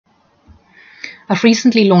I've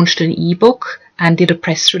recently launched an ebook and did a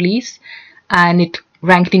press release, and it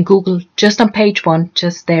ranked in Google just on page 1,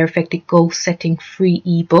 just their effective goal setting free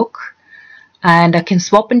ebook. And I can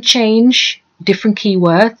swap and change different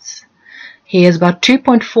keywords. Here's about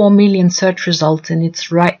 2.4 million search results, and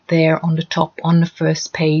it's right there on the top on the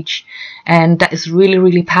first page. And that is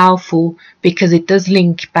really powerful because it does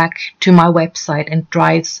link back to my website and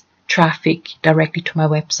drives traffic directly to my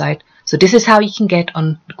website. So this is how you can get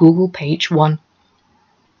on Google page 1.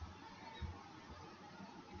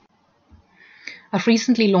 I've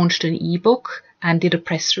recently launched an ebook and did a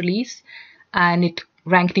press release, and it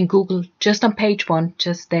ranked in Google just on page 1,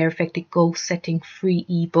 just their effective goal setting free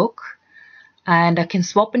ebook. And I can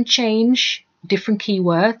swap and change different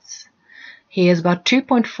keywords. Here's about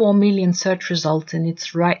 2.4 million search results, and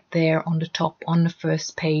it's right there on the top on the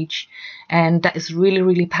first page. And that is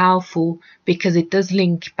really powerful because it does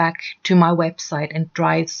link back to my website and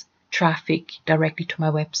drives traffic directly to my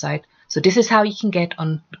website. So this is how you can get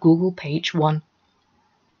on Google page 1.